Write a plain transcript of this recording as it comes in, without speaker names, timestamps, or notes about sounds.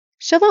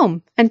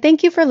Shalom, and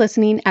thank you for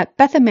listening at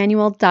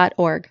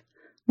BethEmmanuel.org.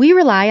 We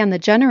rely on the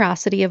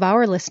generosity of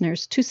our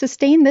listeners to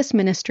sustain this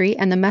ministry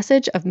and the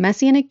message of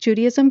Messianic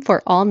Judaism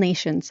for all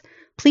nations.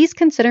 Please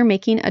consider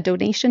making a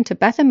donation to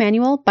Beth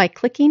Emmanuel by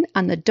clicking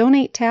on the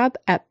Donate tab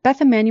at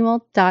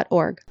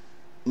BethEmmanuel.org.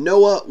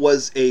 Noah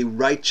was a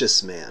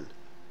righteous man,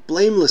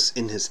 blameless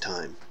in his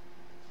time.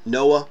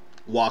 Noah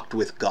walked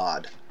with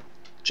God.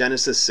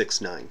 Genesis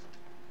 6:9.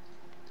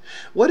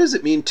 What does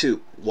it mean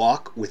to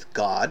walk with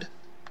God?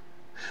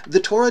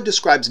 The Torah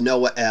describes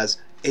Noah as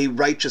a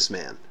righteous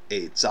man,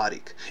 a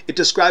tzaddik. It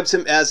describes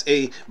him as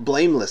a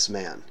blameless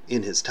man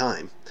in his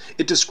time.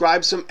 It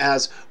describes him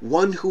as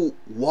one who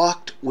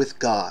walked with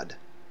God.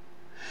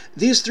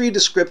 These three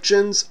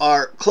descriptions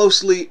are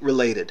closely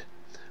related.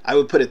 I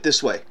would put it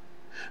this way.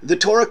 The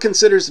Torah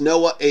considers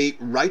Noah a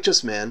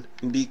righteous man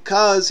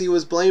because he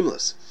was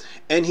blameless,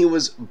 and he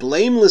was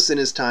blameless in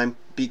his time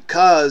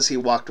because he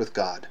walked with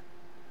God.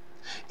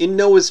 In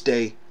Noah's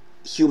day,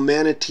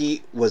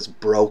 humanity was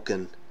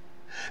broken.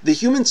 The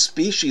human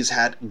species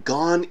had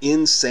gone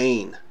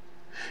insane.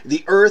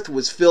 The earth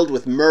was filled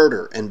with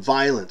murder and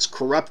violence,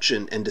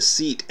 corruption and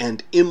deceit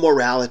and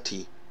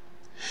immorality.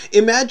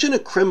 Imagine a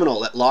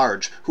criminal at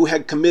large who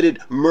had committed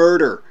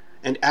murder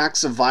and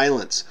acts of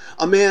violence,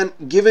 a man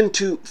given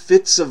to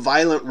fits of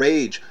violent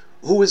rage,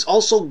 who is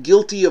also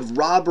guilty of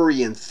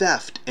robbery and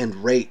theft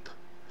and rape.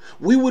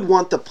 We would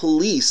want the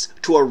police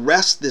to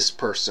arrest this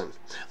person.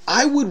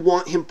 I would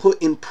want him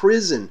put in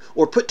prison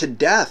or put to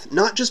death,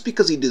 not just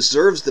because he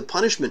deserves the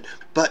punishment,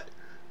 but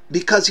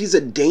because he's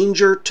a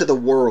danger to the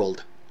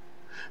world.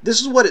 This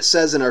is what it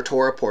says in our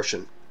Torah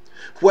portion.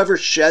 Whoever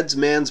sheds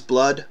man's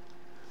blood,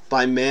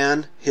 by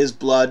man his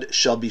blood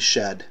shall be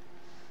shed.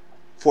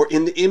 For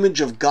in the image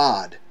of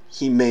God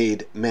he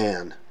made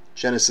man.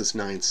 Genesis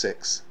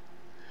 9:6.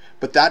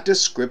 But that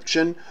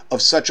description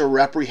of such a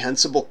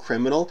reprehensible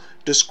criminal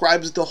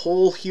describes the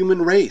whole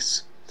human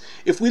race.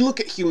 If we look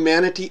at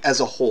humanity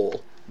as a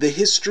whole, the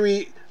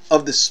history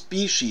of the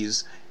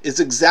species is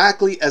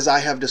exactly as I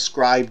have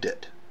described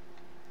it.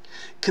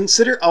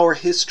 Consider our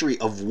history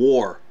of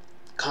war,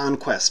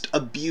 conquest,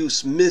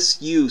 abuse,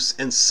 misuse,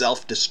 and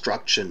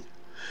self-destruction.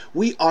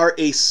 We are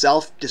a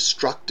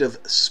self-destructive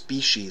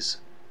species.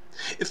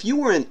 If you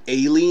were an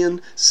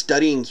alien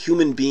studying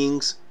human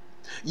beings,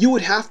 you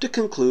would have to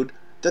conclude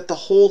that the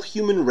whole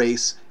human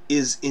race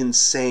is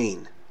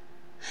insane.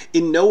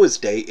 In Noah's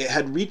day, it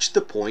had reached the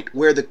point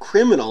where the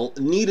criminal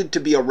needed to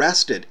be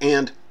arrested,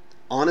 and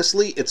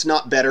honestly, it's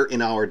not better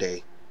in our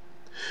day.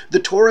 The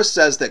Torah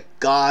says that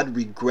God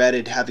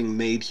regretted having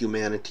made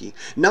humanity,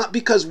 not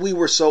because we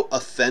were so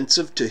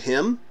offensive to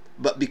him,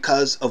 but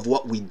because of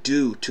what we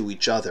do to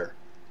each other.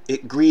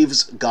 It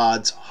grieves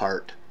God's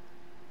heart.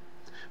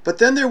 But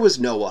then there was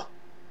Noah.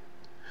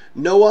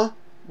 Noah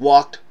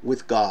walked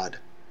with God,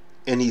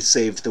 and he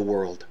saved the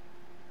world.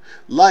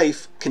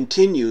 Life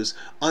continues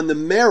on the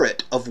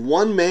merit of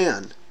one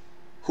man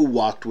who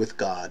walked with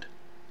God.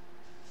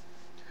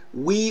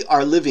 We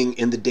are living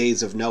in the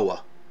days of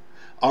Noah.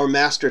 Our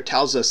Master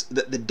tells us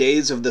that the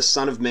days of the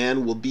Son of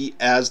Man will be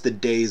as the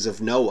days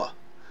of Noah.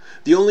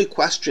 The only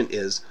question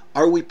is,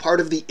 are we part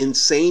of the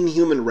insane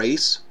human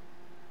race,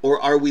 or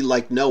are we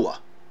like Noah,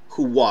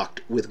 who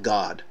walked with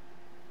God?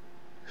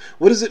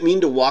 What does it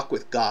mean to walk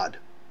with God?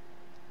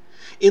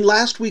 In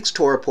last week's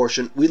Torah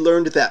portion, we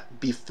learned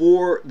that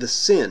before the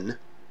sin,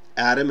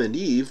 Adam and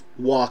Eve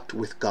walked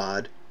with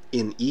God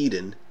in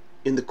Eden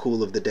in the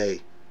cool of the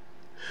day.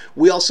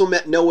 We also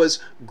met Noah's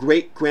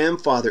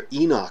great-grandfather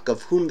Enoch,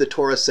 of whom the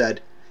Torah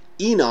said,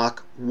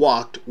 Enoch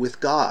walked with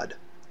God,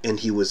 and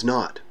he was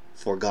not,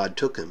 for God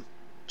took him.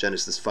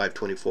 Genesis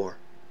 5:24.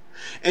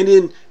 And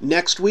in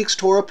next week's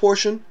Torah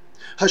portion,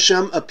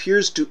 Hashem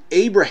appears to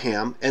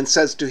Abraham and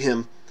says to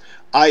him,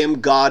 I am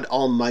God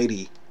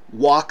Almighty.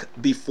 Walk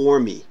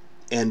before me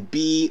and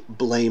be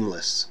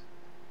blameless.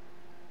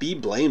 Be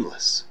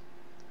blameless.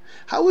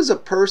 How is a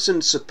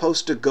person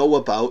supposed to go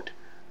about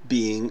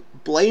being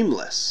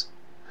blameless?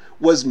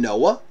 Was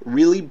Noah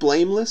really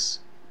blameless?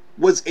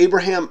 Was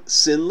Abraham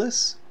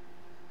sinless?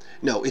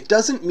 No, it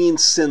doesn't mean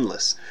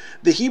sinless.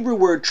 The Hebrew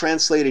word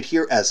translated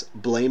here as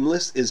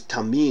blameless is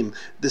tamim,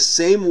 the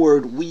same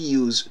word we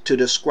use to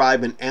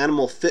describe an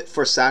animal fit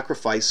for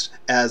sacrifice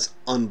as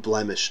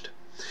unblemished.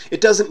 It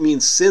doesn't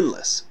mean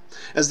sinless.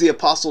 As the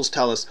apostles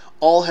tell us,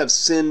 all have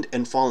sinned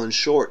and fallen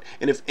short,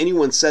 and if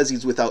anyone says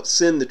he's without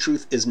sin, the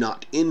truth is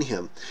not in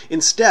him.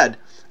 Instead,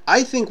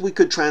 I think we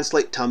could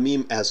translate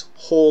tamim as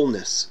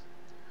wholeness.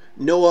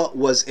 Noah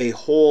was a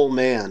whole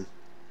man.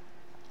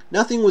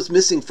 Nothing was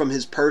missing from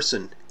his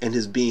person and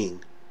his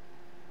being.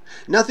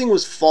 Nothing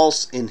was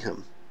false in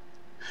him.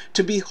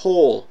 To be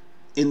whole,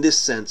 in this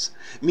sense,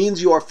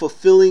 means you are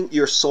fulfilling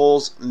your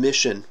soul's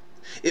mission.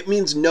 It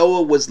means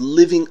Noah was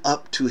living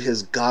up to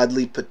his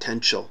godly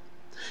potential.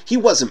 He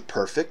wasn't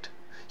perfect.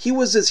 He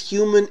was as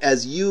human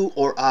as you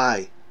or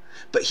I.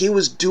 But he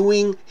was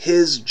doing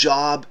his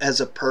job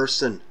as a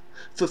person,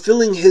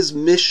 fulfilling his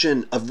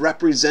mission of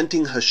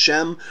representing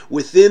Hashem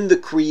within the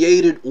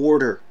created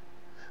order,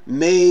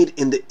 made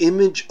in the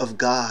image of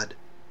God.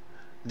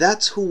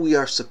 That's who we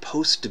are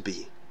supposed to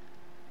be.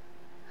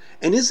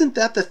 And isn't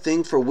that the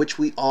thing for which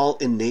we all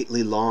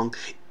innately long?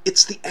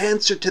 It's the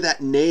answer to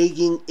that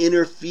nagging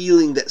inner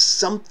feeling that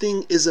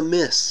something is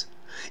amiss.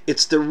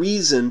 It's the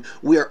reason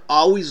we are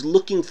always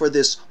looking for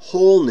this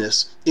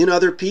wholeness in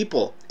other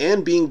people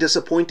and being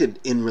disappointed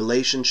in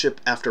relationship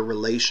after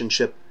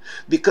relationship,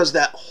 because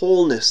that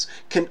wholeness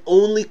can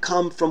only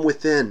come from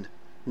within,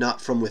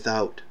 not from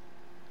without.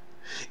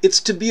 It's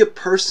to be a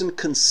person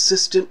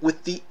consistent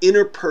with the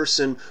inner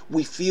person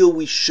we feel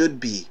we should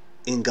be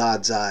in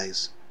God's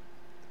eyes.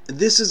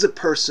 This is a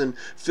person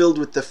filled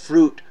with the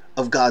fruit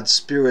of God's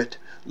Spirit,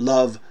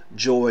 love,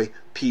 joy,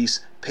 peace,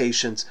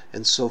 patience,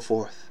 and so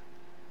forth.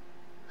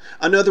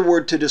 Another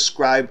word to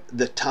describe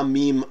the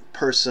tamim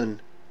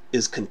person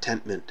is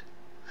contentment.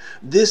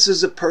 This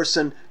is a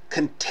person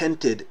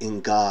contented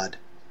in God.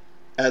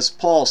 As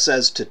Paul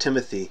says to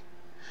Timothy,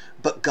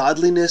 "But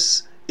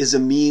godliness is a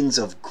means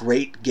of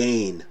great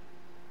gain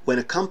when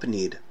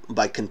accompanied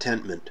by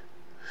contentment.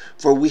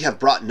 For we have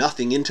brought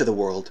nothing into the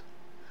world,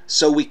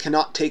 so we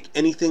cannot take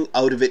anything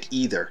out of it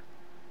either.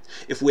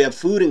 If we have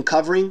food and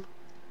covering,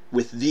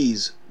 with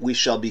these we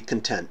shall be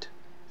content."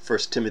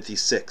 1 Timothy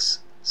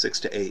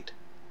 6:6-8.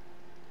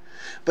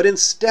 But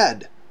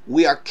instead,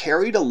 we are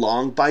carried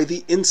along by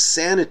the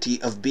insanity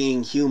of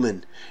being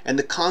human and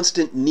the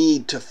constant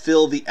need to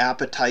fill the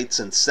appetites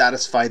and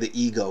satisfy the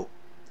ego.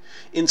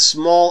 In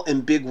small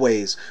and big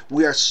ways,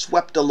 we are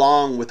swept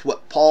along with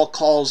what Paul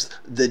calls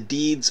the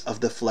deeds of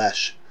the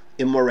flesh: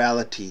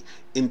 immorality,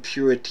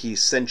 impurity,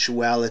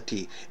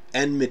 sensuality,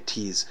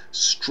 enmities,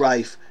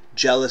 strife,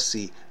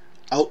 jealousy,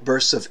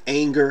 outbursts of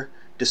anger,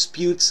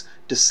 disputes,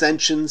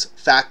 dissensions,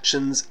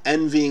 factions,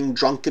 envying,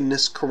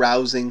 drunkenness,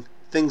 carousing,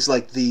 things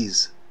like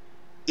these.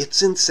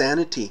 It's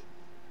insanity.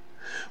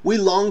 We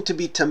long to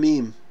be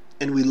tamim,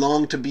 and we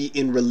long to be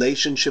in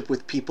relationship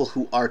with people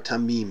who are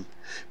tamim,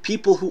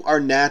 people who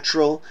are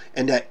natural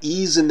and at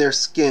ease in their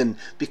skin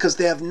because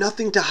they have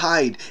nothing to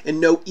hide and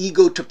no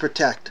ego to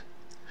protect.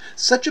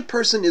 Such a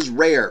person is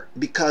rare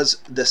because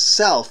the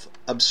self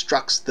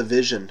obstructs the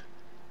vision.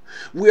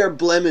 We are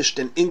blemished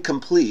and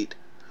incomplete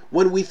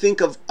when we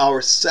think of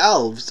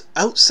ourselves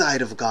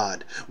outside of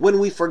God, when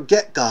we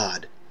forget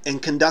God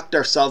and conduct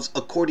ourselves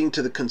according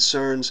to the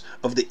concerns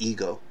of the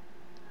ego.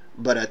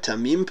 But a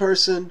tamim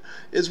person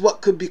is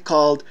what could be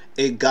called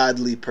a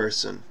godly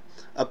person,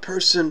 a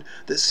person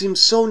that seems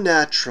so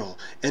natural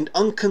and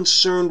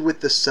unconcerned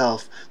with the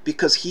self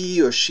because he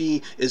or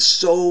she is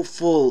so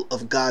full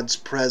of God's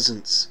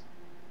presence.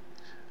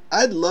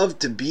 I'd love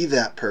to be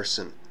that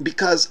person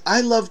because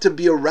I love to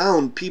be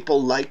around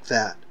people like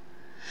that.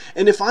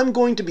 And if I'm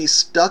going to be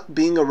stuck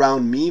being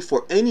around me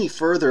for any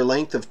further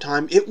length of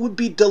time, it would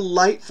be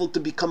delightful to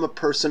become a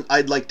person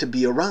I'd like to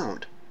be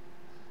around.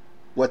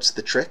 What's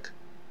the trick?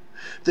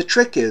 The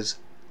trick is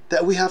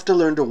that we have to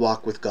learn to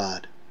walk with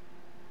God.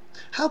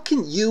 How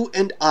can you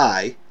and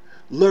I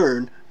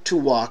learn to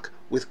walk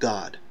with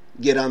God?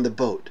 Get on the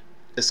boat,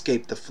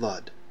 escape the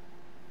flood.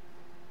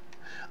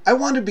 I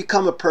want to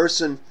become a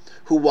person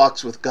who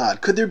walks with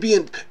God. Could there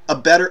be a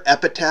better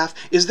epitaph?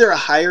 Is there a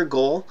higher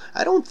goal?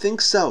 I don't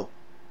think so.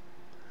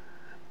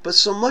 But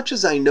so much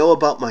as I know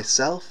about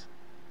myself,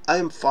 I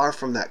am far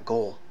from that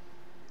goal.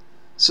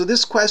 So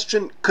this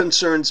question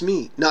concerns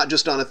me, not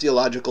just on a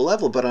theological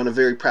level, but on a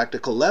very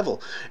practical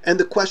level. And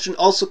the question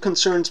also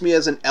concerns me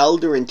as an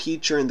elder and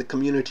teacher in the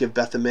community of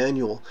Beth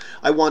Emmanuel.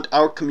 I want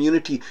our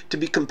community to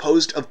be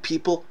composed of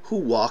people who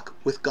walk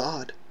with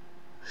God.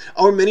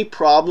 Our many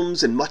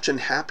problems and much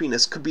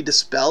unhappiness could be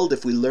dispelled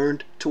if we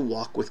learned to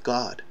walk with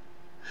God.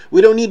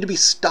 We don't need to be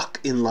stuck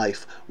in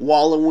life,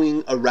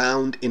 wallowing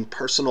around in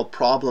personal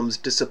problems,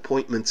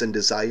 disappointments, and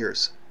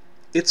desires.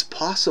 It's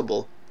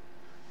possible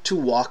to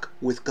walk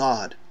with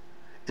God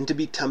and to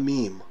be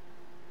tamim,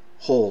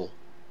 whole.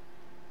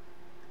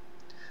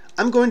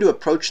 I'm going to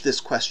approach this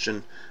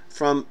question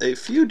from a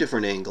few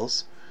different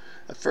angles.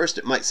 At first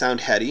it might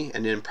sound heady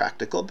and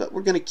impractical, but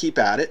we're going to keep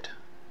at it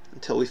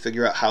until we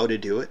figure out how to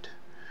do it,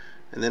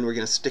 and then we're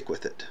going to stick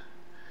with it.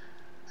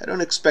 I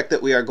don't expect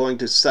that we are going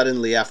to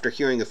suddenly, after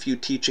hearing a few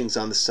teachings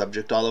on the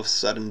subject, all of a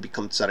sudden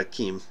become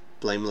tzaddikim,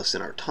 blameless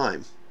in our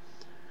time.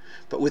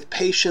 But with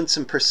patience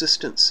and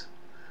persistence,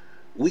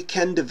 we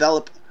can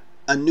develop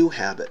a new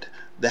habit,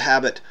 the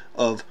habit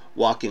of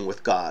walking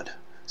with God.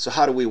 So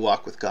how do we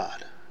walk with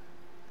God?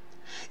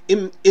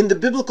 In the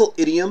biblical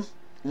idiom,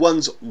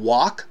 one's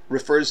walk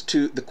refers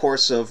to the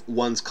course of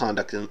one's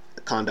conduct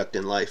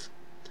in life.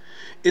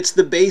 It's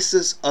the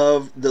basis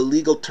of the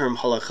legal term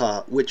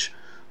halakha, which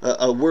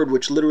a word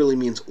which literally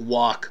means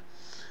walk,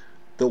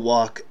 the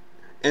walk,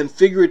 and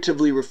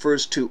figuratively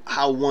refers to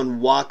how one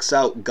walks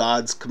out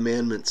God's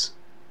commandments,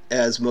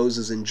 as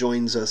Moses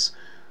enjoins us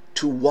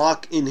to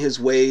walk in his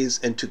ways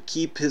and to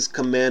keep his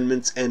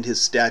commandments and his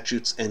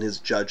statutes and his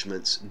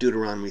judgments,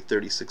 Deuteronomy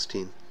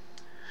 30:16.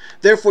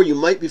 Therefore, you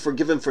might be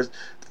forgiven for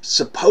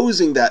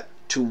supposing that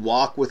to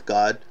walk with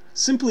God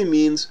simply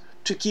means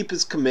to keep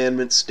his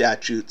commandments,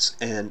 statutes,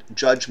 and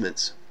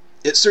judgments.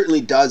 It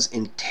certainly does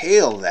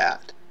entail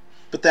that,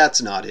 but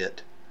that's not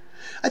it.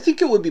 I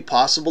think it would be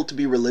possible to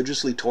be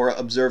religiously Torah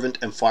observant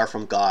and far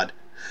from God,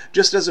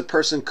 just as a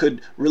person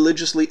could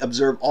religiously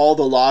observe all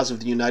the laws of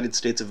the United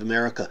States of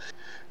America,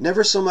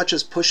 never so much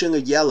as pushing a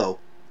yellow,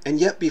 and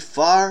yet be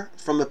far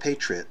from a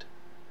patriot.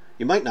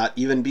 You might not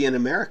even be an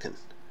American.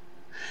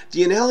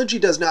 The analogy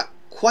does not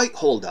quite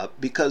hold up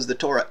because the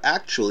Torah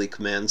actually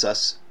commands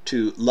us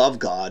to love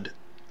God,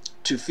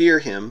 to fear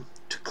Him,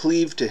 to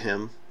cleave to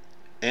Him,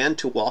 and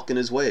to walk in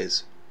His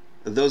ways.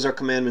 Those are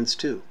commandments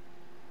too.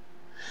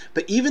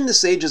 But even the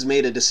sages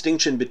made a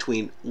distinction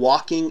between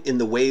walking in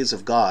the ways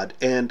of God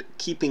and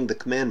keeping the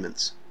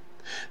commandments.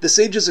 The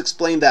sages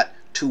explained that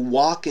to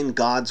walk in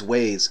God's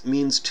ways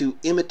means to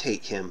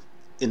imitate Him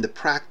in the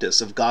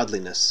practice of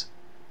godliness.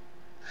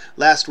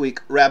 Last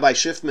week, Rabbi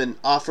Schiffman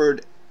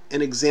offered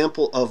an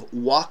example of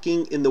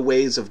walking in the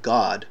ways of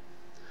God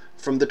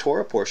from the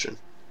Torah portion.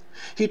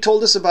 He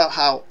told us about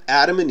how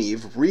Adam and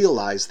Eve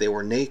realized they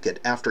were naked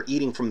after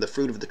eating from the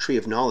fruit of the tree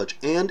of knowledge,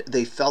 and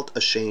they felt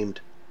ashamed.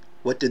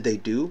 What did they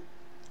do?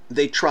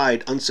 They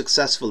tried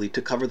unsuccessfully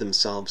to cover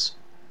themselves.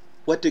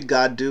 What did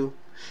God do?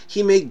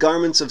 He made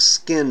garments of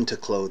skin to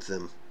clothe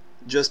them,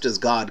 just as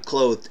God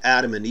clothed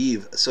Adam and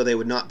Eve so they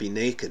would not be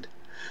naked.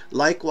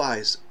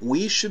 Likewise,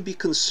 we should be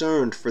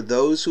concerned for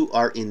those who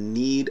are in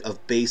need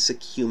of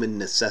basic human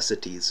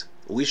necessities.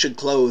 We should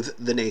clothe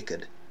the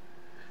naked.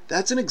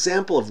 That's an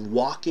example of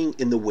walking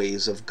in the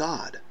ways of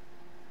God.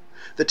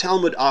 The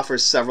Talmud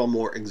offers several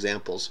more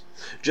examples.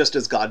 Just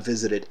as God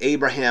visited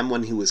Abraham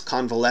when he was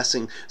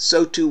convalescing,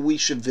 so too we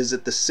should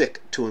visit the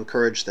sick to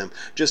encourage them.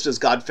 Just as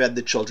God fed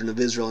the children of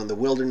Israel in the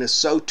wilderness,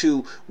 so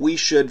too we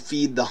should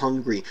feed the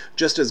hungry.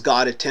 Just as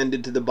God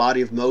attended to the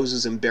body of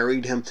Moses and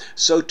buried him,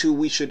 so too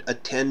we should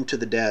attend to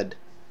the dead.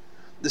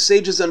 The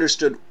sages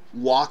understood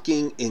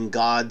walking in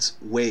God's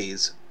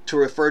ways to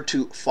refer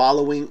to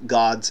following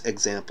God's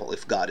example.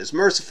 If God is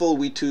merciful,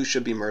 we too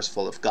should be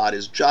merciful. If God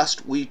is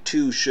just, we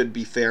too should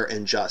be fair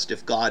and just.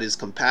 If God is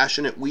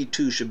compassionate, we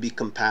too should be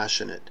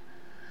compassionate.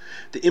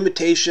 The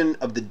imitation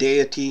of the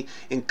deity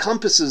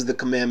encompasses the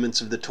commandments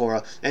of the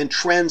Torah and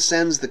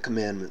transcends the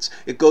commandments.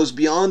 It goes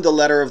beyond the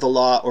letter of the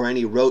law or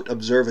any rote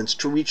observance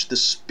to reach the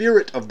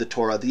spirit of the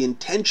Torah, the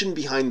intention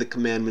behind the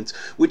commandments,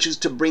 which is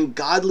to bring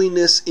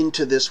godliness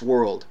into this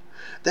world.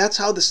 That's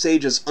how the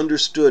sages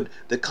understood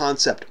the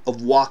concept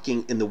of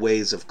walking in the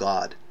ways of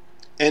God.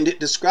 And it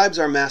describes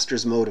our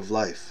Master's mode of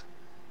life.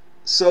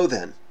 So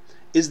then,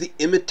 is the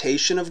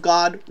imitation of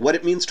God what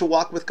it means to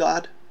walk with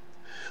God?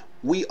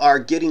 We are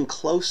getting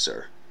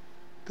closer,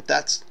 but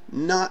that's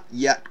not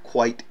yet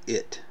quite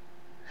it.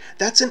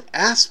 That's an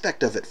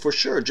aspect of it for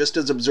sure, just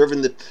as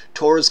observing the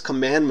Torah's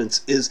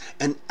commandments is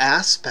an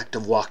aspect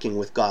of walking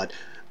with God.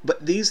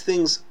 But these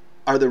things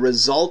are the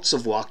results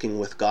of walking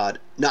with God,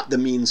 not the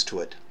means to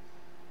it.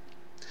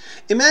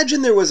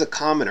 Imagine there was a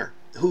commoner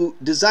who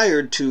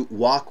desired to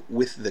walk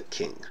with the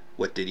king.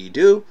 What did he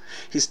do?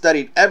 He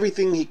studied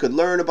everything he could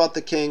learn about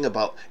the king,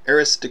 about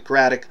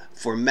aristocratic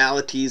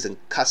formalities and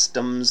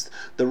customs,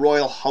 the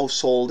royal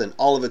household and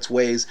all of its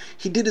ways.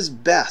 He did his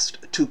best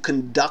to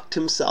conduct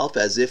himself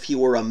as if he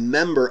were a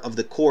member of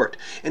the court,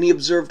 and he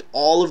observed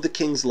all of the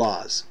king's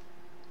laws.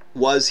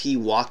 Was he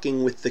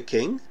walking with the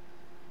king?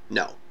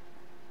 No.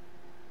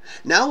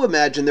 Now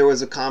imagine there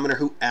was a commoner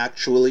who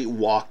actually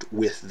walked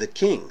with the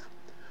king.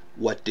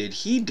 What did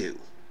he do?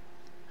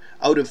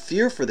 Out of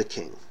fear for the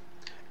king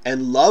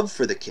and love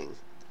for the king,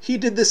 he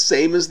did the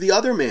same as the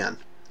other man,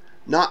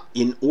 not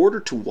in order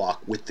to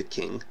walk with the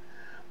king,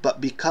 but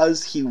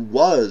because he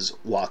was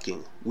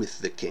walking with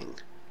the king.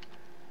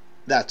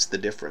 That's the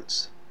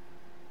difference.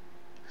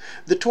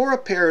 The Torah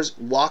pairs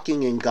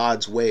walking in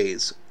God's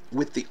ways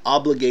with the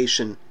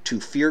obligation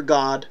to fear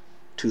God,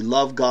 to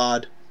love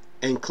God,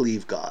 and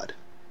cleave God.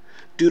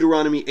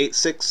 Deuteronomy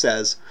 8:6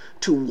 says,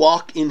 to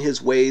walk in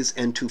his ways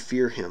and to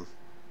fear him.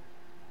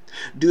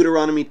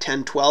 Deuteronomy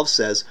 10:12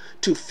 says,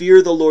 to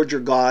fear the Lord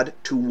your God,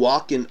 to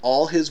walk in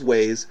all his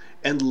ways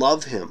and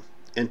love him,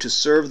 and to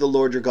serve the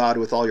Lord your God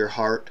with all your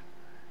heart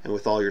and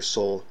with all your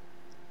soul.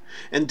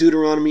 And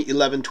Deuteronomy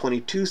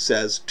 11:22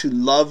 says, to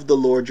love the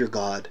Lord your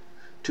God,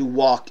 to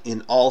walk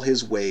in all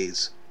his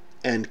ways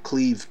and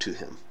cleave to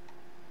him.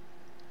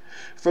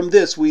 From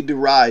this we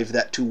derive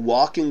that to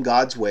walk in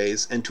God's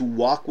ways and to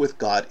walk with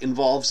God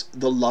involves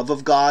the love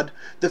of God,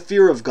 the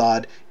fear of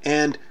God,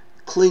 and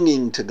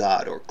clinging to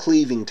God or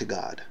cleaving to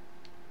God.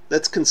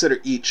 Let's consider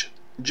each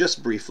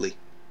just briefly.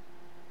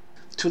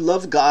 To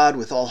love God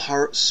with all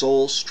heart,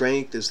 soul,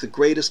 strength is the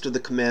greatest of the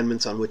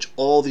commandments on which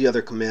all the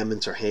other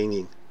commandments are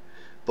hanging.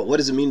 But what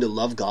does it mean to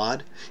love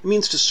God? It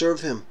means to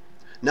serve him,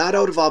 not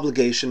out of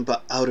obligation,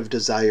 but out of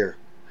desire.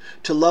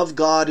 To love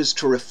God is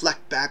to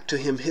reflect back to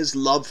him his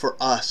love for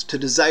us, to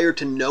desire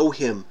to know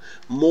him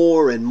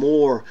more and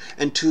more,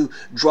 and to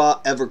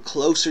draw ever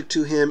closer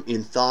to him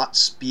in thought,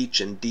 speech,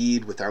 and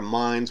deed, with our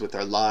minds, with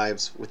our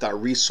lives, with our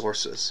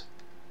resources.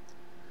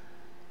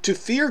 To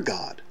fear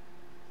God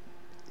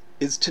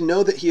is to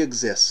know that he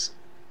exists,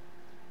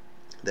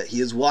 that he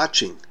is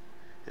watching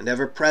and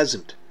ever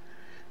present,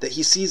 that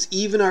he sees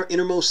even our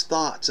innermost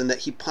thoughts, and that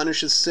he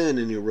punishes sin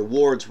and he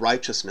rewards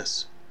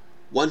righteousness.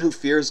 One who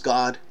fears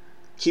God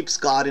keeps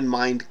God in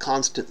mind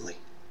constantly,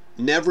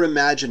 never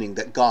imagining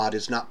that God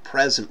is not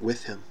present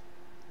with him.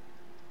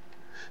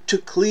 To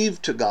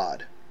cleave to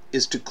God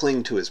is to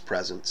cling to his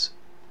presence.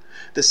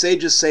 The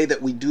sages say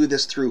that we do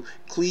this through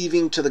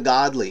cleaving to the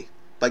godly,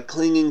 by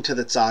clinging to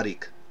the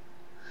tzaddik.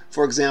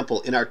 For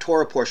example, in our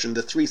Torah portion,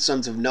 the 3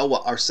 sons of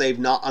Noah are saved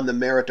not on the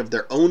merit of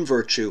their own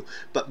virtue,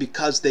 but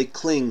because they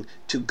cling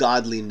to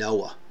godly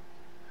Noah.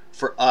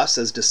 For us,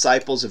 as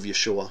disciples of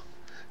Yeshua,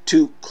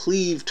 to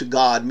cleave to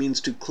God means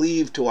to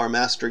cleave to our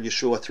Master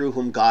Yeshua, through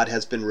whom God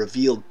has been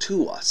revealed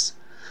to us,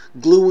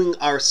 gluing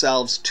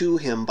ourselves to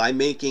him by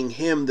making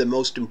him the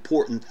most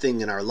important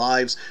thing in our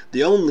lives,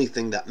 the only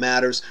thing that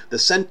matters, the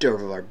center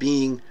of our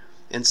being.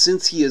 And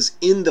since he is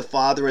in the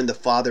Father and the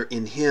Father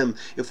in him,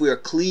 if we are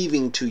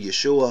cleaving to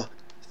Yeshua,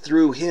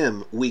 through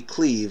him we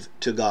cleave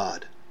to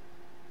God.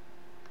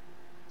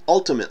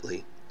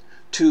 Ultimately,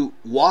 to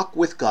walk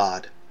with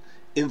God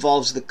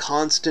involves the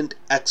constant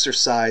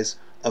exercise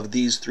of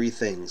these 3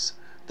 things: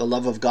 the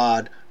love of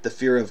God, the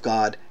fear of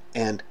God,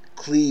 and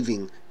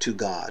cleaving to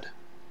God.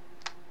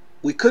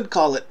 We could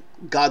call it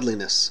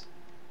godliness.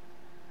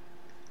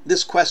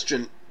 This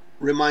question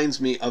reminds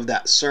me of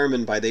that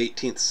sermon by the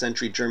 18th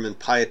century German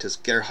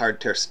pietist Gerhard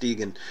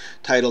Tersteegen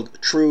titled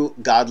True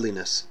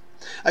Godliness.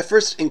 I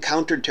first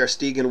encountered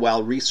Tersteegen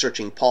while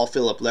researching Paul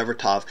Philip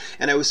Levertov,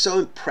 and I was so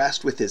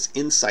impressed with his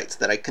insights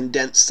that I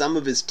condensed some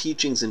of his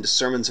teachings into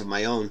sermons of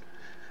my own.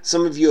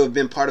 Some of you have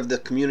been part of the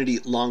community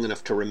long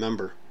enough to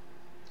remember.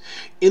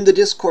 In the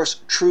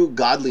discourse True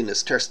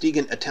Godliness,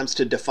 Tersteegen attempts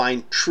to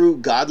define true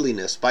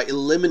godliness by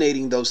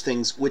eliminating those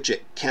things which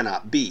it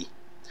cannot be.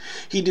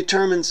 He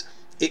determines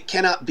it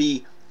cannot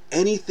be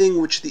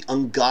anything which the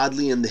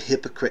ungodly and the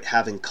hypocrite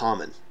have in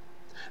common.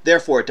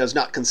 Therefore, it does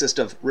not consist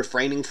of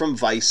refraining from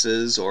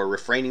vices, or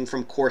refraining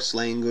from coarse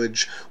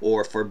language,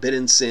 or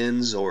forbidden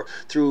sins, or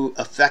through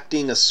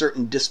affecting a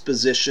certain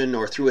disposition,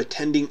 or through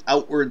attending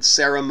outward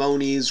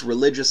ceremonies,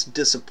 religious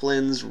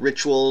disciplines,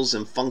 rituals,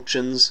 and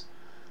functions.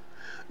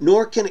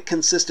 Nor can it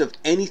consist of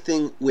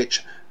anything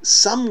which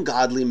some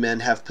godly men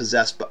have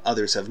possessed but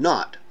others have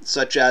not,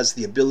 such as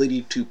the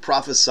ability to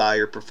prophesy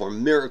or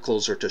perform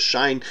miracles or to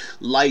shine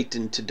light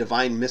into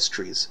divine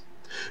mysteries.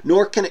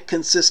 Nor can it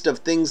consist of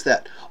things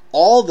that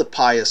all the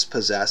pious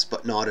possess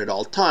but not at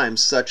all times,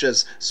 such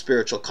as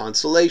spiritual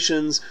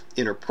consolations,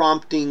 inner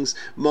promptings,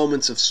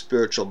 moments of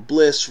spiritual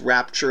bliss,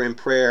 rapture in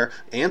prayer,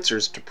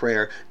 answers to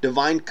prayer,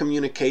 divine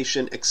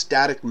communication,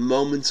 ecstatic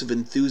moments of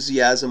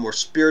enthusiasm, or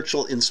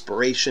spiritual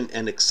inspiration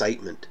and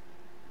excitement.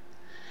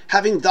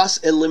 Having thus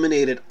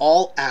eliminated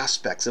all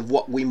aspects of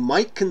what we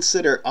might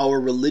consider our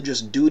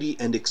religious duty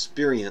and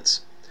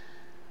experience,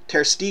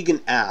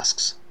 Tersteegen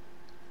asks,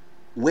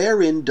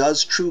 wherein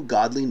does true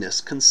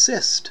godliness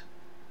consist?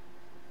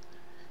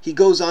 He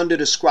goes on to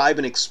describe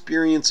an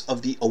experience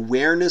of the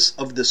awareness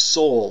of the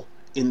soul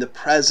in the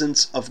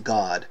presence of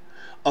God,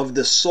 of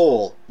the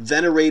soul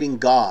venerating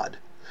God,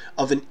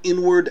 of an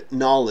inward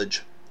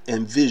knowledge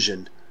and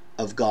vision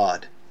of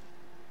God.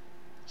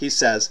 He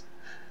says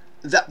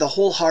that the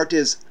whole heart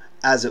is,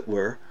 as it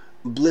were,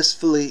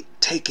 blissfully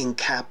taken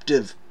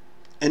captive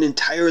and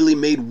entirely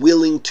made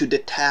willing to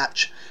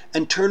detach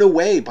and turn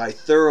away by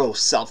thorough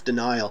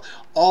self-denial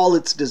all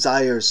its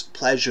desires,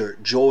 pleasure,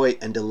 joy,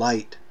 and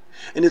delight,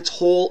 and its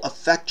whole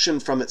affection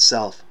from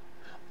itself,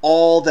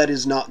 all that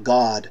is not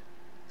God,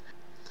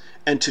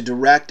 and to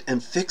direct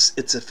and fix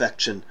its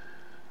affection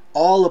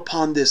all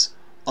upon this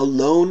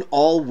alone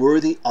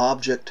all-worthy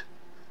object,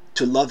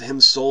 to love him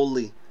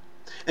solely,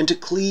 and to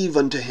cleave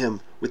unto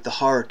him with the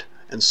heart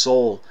and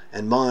soul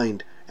and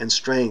mind and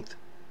strength,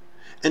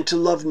 and to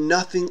love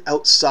nothing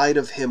outside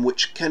of him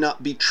which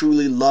cannot be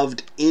truly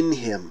loved in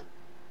him.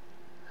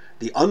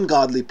 The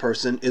ungodly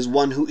person is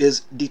one who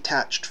is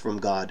detached from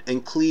God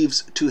and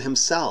cleaves to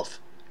himself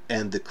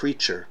and the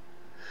creature.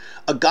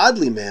 A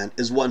godly man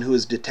is one who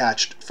is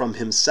detached from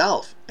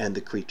himself and the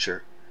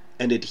creature,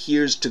 and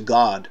adheres to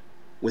God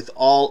with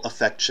all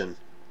affection.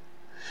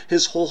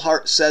 His whole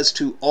heart says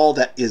to all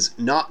that is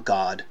not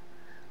God,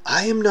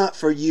 I am not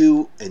for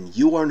you, and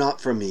you are not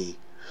for me.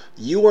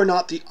 You are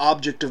not the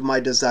object of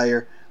my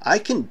desire. I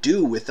can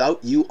do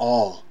without you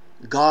all.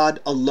 God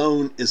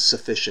alone is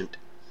sufficient.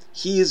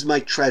 He is my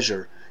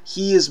treasure.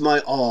 He is my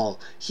all.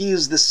 He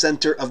is the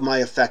center of my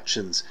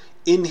affections.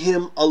 In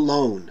him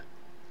alone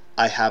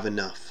I have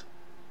enough.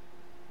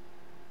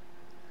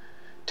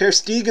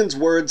 Tersteegen's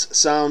words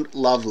sound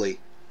lovely.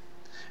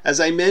 As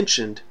I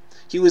mentioned,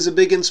 he was a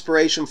big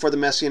inspiration for the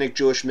Messianic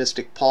Jewish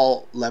mystic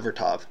Paul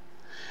Levertov.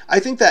 I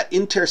think that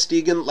in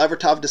Tersteegen,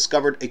 Levertov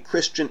discovered a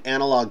Christian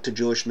analog to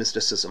Jewish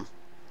mysticism.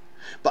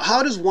 But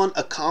how does one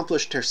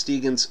accomplish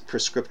Tersteegen's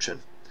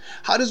prescription?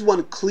 How does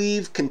one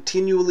cleave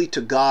continually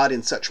to God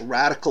in such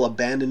radical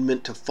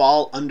abandonment to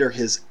fall under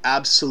his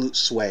absolute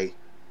sway?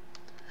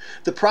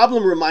 The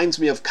problem reminds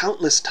me of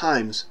countless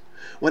times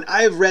when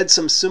I have read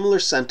some similar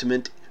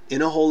sentiment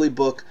in a holy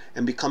book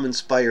and become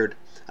inspired.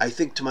 I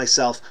think to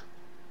myself,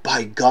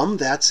 by gum,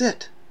 that's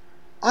it.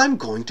 I'm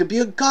going to be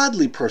a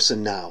godly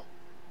person now.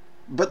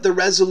 But the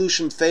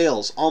resolution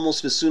fails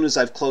almost as soon as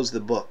I've closed the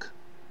book.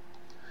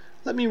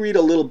 Let me read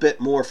a little bit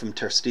more from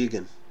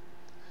Tersteegen.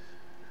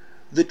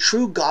 The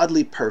true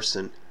godly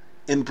person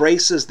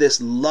embraces this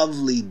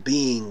lovely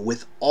being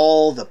with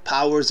all the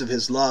powers of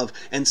his love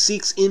and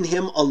seeks in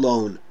him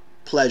alone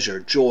pleasure,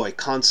 joy,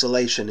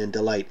 consolation, and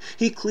delight.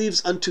 He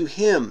cleaves unto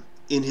him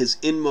in his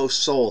inmost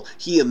soul.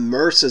 He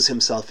immerses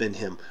himself in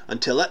him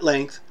until at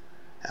length,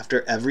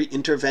 after every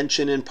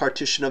intervention and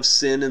partition of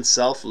sin and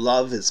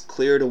self-love is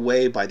cleared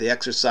away by the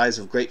exercise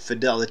of great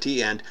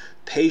fidelity and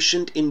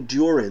patient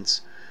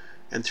endurance,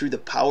 and through the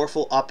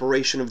powerful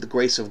operation of the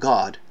grace of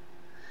God,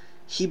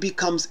 he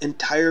becomes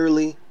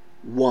entirely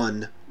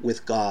one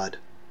with God,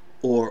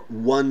 or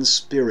one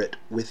spirit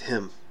with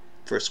him.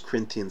 1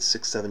 Corinthians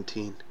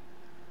 6:17.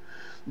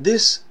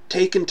 This,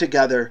 taken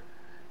together,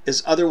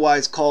 is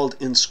otherwise called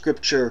in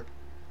Scripture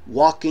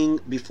walking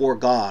before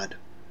God,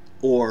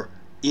 or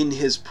in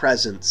his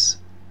presence,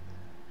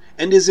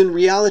 and is in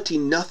reality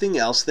nothing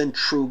else than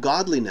true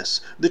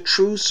godliness, the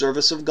true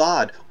service of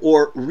God,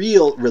 or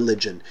real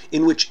religion,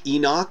 in which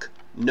Enoch,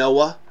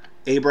 Noah,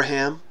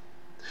 Abraham,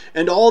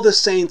 and all the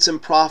saints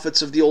and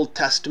prophets of the Old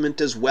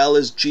Testament, as well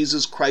as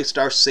Jesus Christ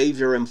our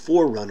Savior and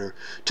forerunner,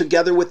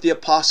 together with the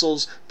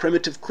apostles,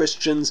 primitive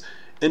Christians,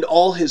 and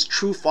all his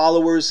true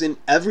followers in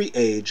every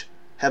age,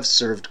 have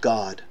served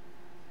God.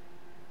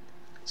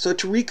 So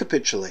to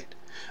recapitulate,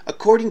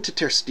 according to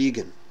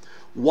Tersteegen,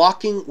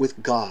 walking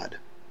with God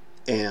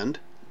and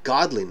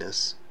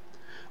godliness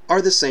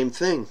are the same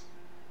thing.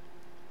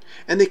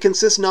 And they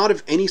consist not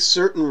of any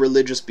certain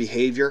religious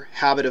behavior,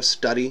 habit of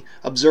study,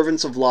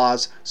 observance of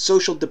laws,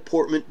 social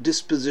deportment,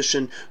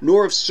 disposition,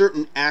 nor of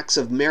certain acts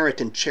of merit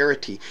and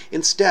charity.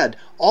 Instead,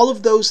 all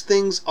of those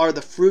things are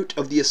the fruit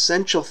of the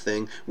essential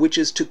thing, which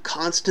is to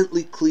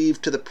constantly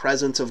cleave to the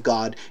presence of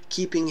God,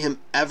 keeping him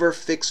ever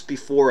fixed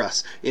before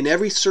us, in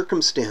every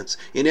circumstance,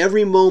 in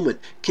every moment,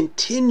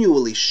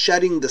 continually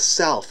shedding the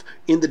self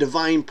in the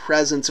divine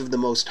presence of the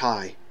Most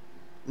High.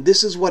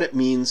 This is what it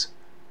means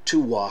to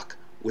walk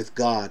with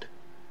God.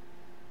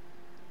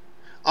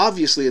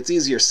 Obviously, it's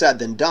easier said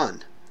than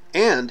done,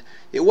 and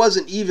it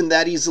wasn't even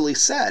that easily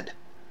said.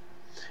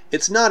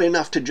 It's not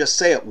enough to just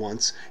say it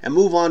once and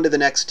move on to the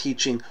next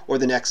teaching or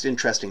the next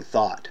interesting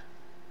thought.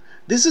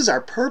 This is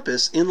our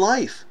purpose in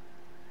life.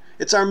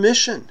 It's our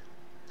mission.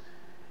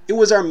 It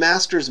was our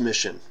Master's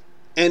mission,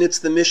 and it's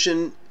the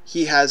mission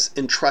he has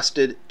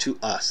entrusted to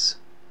us.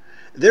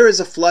 There is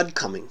a flood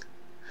coming,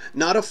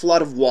 not a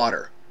flood of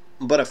water,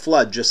 but a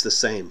flood just the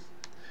same.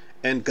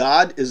 And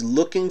God is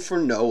looking for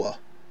Noah,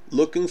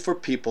 looking for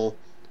people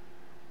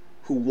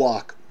who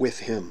walk with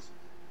him.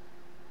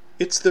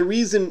 It's the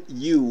reason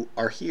you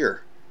are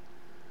here.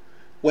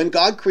 When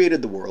God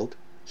created the world,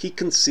 he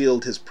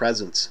concealed his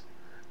presence.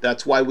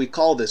 That's why we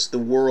call this the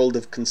world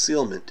of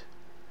concealment.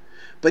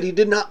 But he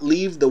did not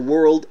leave the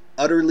world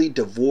utterly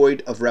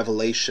devoid of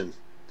revelation.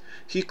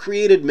 He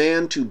created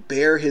man to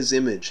bear his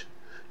image,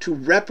 to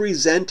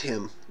represent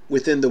him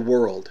within the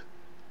world.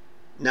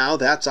 Now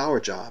that's our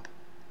job.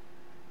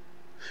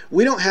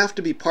 We don't have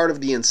to be part of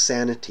the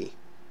insanity.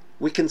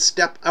 We can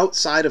step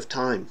outside of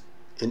time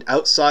and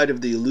outside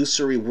of the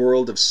illusory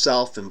world of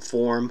self and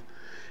form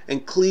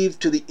and cleave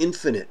to the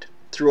infinite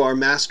through our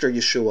Master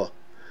Yeshua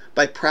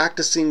by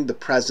practicing the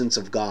presence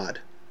of God.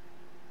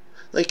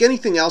 Like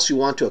anything else you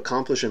want to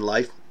accomplish in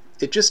life,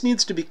 it just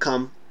needs to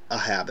become a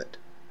habit.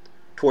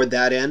 Toward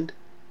that end,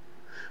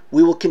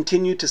 we will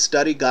continue to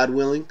study, God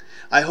willing.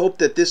 I hope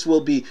that this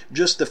will be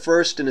just the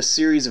first in a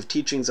series of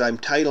teachings I'm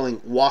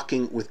titling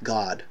Walking with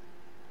God.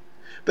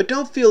 But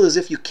don't feel as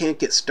if you can't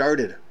get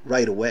started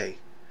right away.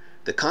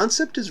 The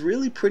concept is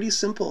really pretty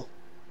simple.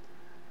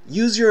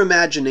 Use your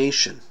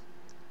imagination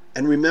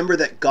and remember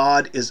that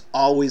God is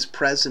always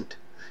present.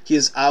 He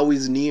is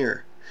always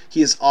near.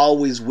 He is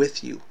always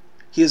with you.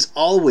 He is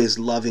always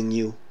loving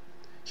you.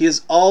 He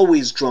is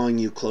always drawing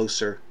you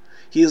closer.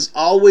 He is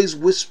always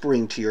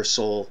whispering to your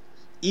soul,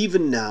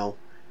 even now,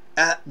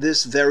 at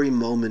this very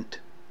moment.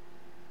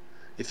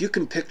 If you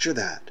can picture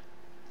that,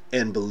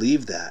 and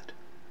believe that,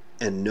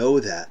 and know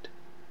that,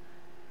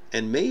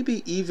 and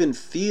maybe even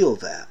feel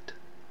that,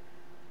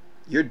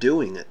 you're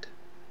doing it.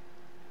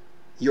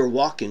 You're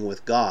walking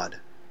with God.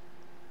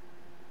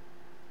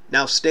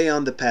 Now stay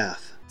on the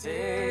path.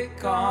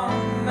 Take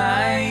on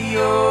my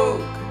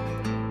yoke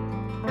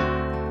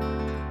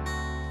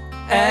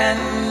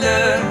and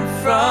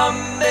learn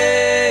from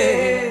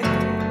me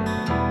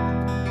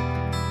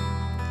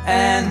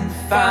and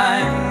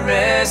find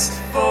rest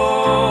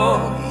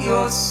for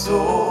your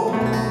soul.